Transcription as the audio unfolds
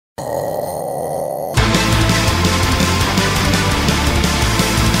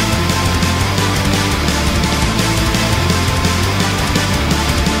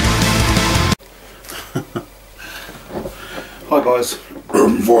guys,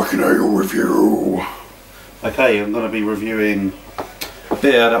 Viking Ale review. Okay, I'm going to be reviewing a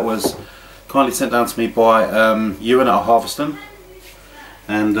beer that was kindly sent down to me by Ewan at Harviestoun,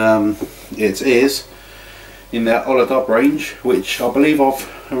 and it is in their Ola Dubh range, which I believe I've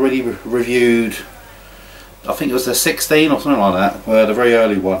already reviewed. I think it was the 16 or something like that, the very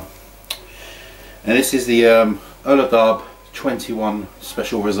early one. And this is the Ola Dubh 21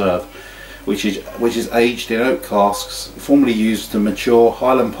 Special Reserve, which is aged in oak casks, formerly used to mature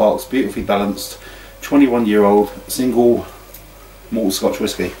Highland Park's beautifully balanced 21-year-old single malt Scotch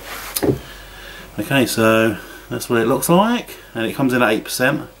whisky. Okay, so that's what it looks like, and it comes in at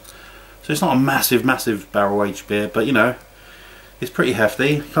 8%. So it's not a massive barrel aged beer, but you know, it's pretty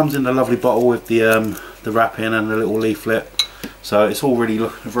hefty. It comes in a lovely bottle with the wrapping and the little leaflet, so it's all really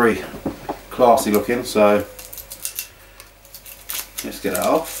very classy looking. So let's get that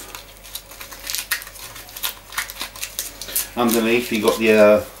off. Underneath you got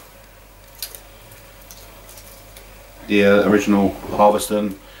the original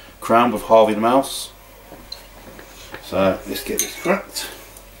Harviestoun crown with Harvey the mouse. So let's get this cracked.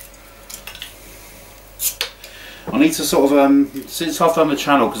 I need to sort of, since I've done the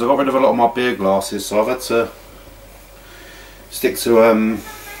channel, because I got rid of a lot of my beer glasses, so I've had to stick to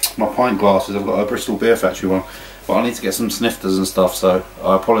my pint glasses. I've got a Bristol Beer Factory one, but I need to get some snifters and stuff, so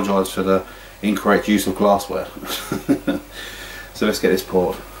I apologise for the incorrect use of glassware. So let's get this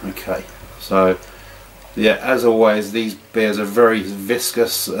poured. Okay, so yeah, as always, these beers are very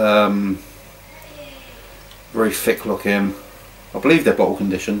viscous, very thick looking. I believe they're bottle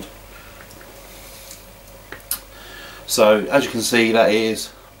conditioned. So as you can see, that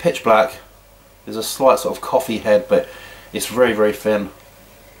is pitch black. There's a slight sort of coffee head, but it's very thin.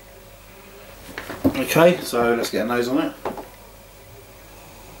 Okay, so let's get a nose on it.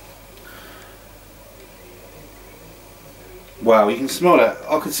 Wow, you can smell that.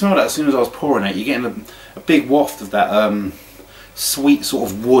 I could smell that as soon as I was pouring it. You're getting a big waft of that sweet sort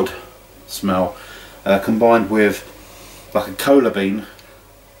of wood smell, combined with like a cola bean.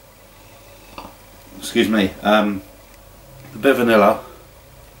 Excuse me. A bit of vanilla,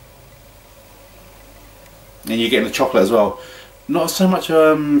 and you're getting the chocolate as well. Not so much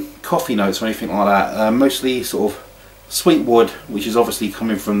coffee notes or anything like that. Mostly sort of sweet wood, which is obviously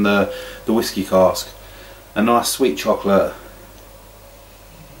coming from the whiskey cask. A nice sweet chocolate.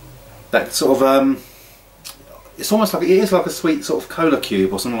 That sort of it's almost like, it is like a sweet sort of cola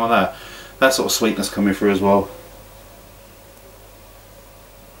cube or something like that. That sort of sweetness coming through as well.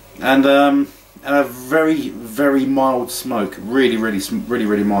 And a very mild smoke. Really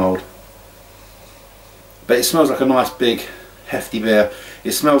mild. But it smells like a nice big hefty beer.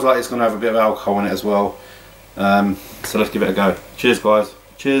 It smells like it's going to have a bit of alcohol in it as well. So let's give it a go. Cheers guys.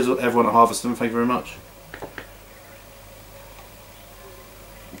 Cheers everyone at Harviestoun. Thank you very much.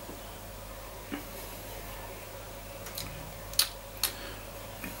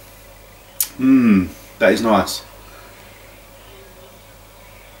 That is nice.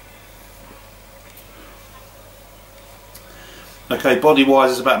 Okay, body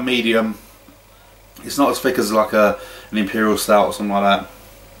wise it's about medium. It's not as thick as like an Imperial Stout or something like that.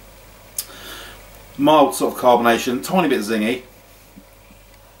 Mild sort of carbonation, tiny bit zingy.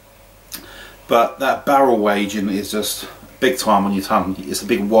 But that barrel aging is just big time on your tongue. It's a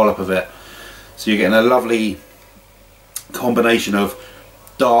big wallop of it. So you're getting a lovely combination of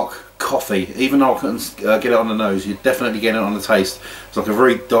dark coffee. Even though I couldn't get it on the nose, you're definitely getting it on the taste. It's like a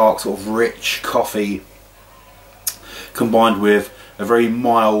very dark sort of rich coffee combined with a very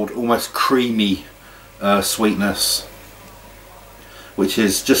mild, almost creamy sweetness, which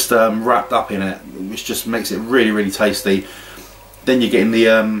is just wrapped up in it, which just makes it really tasty. Then you're getting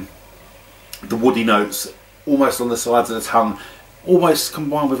the woody notes almost on the sides of the tongue, almost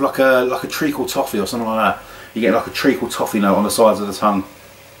combined with like a treacle toffee or something like that. You get like a treacle toffee note on the sides of the tongue,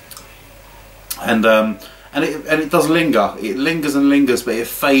 and it does linger. It lingers and lingers, but it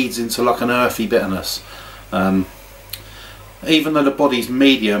fades into like an earthy bitterness. Even though the body's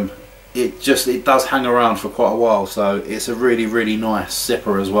medium, it does hang around for quite a while. So it's a really nice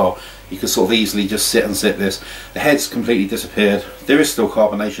sipper as well. You can sort of easily just sit and sip this. The head's completely disappeared. There is still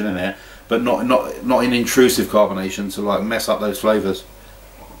carbonation in it, but not in intrusive carbonation to like mess up those flavours.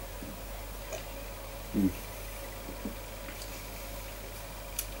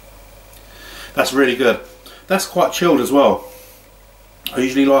 That's really good. That's quite chilled as well. I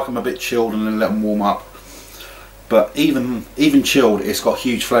usually like them a bit chilled and then let them warm up. But even chilled, it's got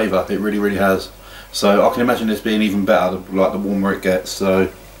huge flavour. It really has. So I can imagine this being even better, like the warmer it gets.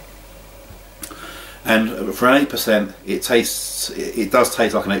 So, and for an 8%, it does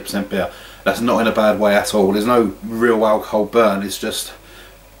taste like an 8% beer. That's not in a bad way at all. There's no real alcohol burn, it's just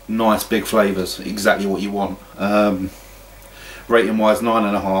nice big flavours, exactly what you want. Rating wise,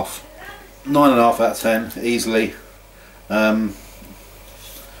 9.5. 9.5 out of 10, easily. In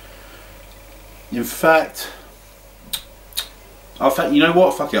fact, you know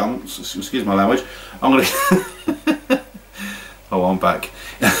what? Fuck it. Excuse my language. I'm gonna. Oh, I'm back.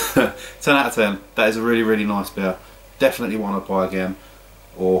 10 out of 10. That is a really, really nice beer. Definitely want to buy again.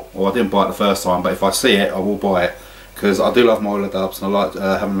 Or I didn't buy it the first time, but if I see it, I will buy it because I do love my Ola Dubhs and I like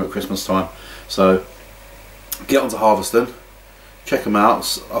having them at Christmas time. So get onto Harviestoun, check them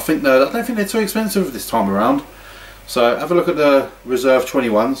out. I don't think they're too expensive this time around. So have a look at the Reserve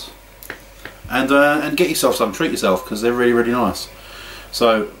 21s. And get yourself some, treat yourself, because they're really, really nice.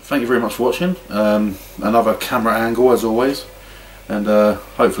 So thank you very much for watching. Another camera angle as always, and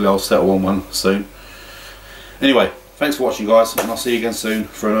hopefully I'll settle on one soon. Anyway, thanks for watching guys, and I'll see you again soon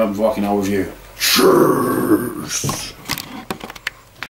for another Viking review. Cheers!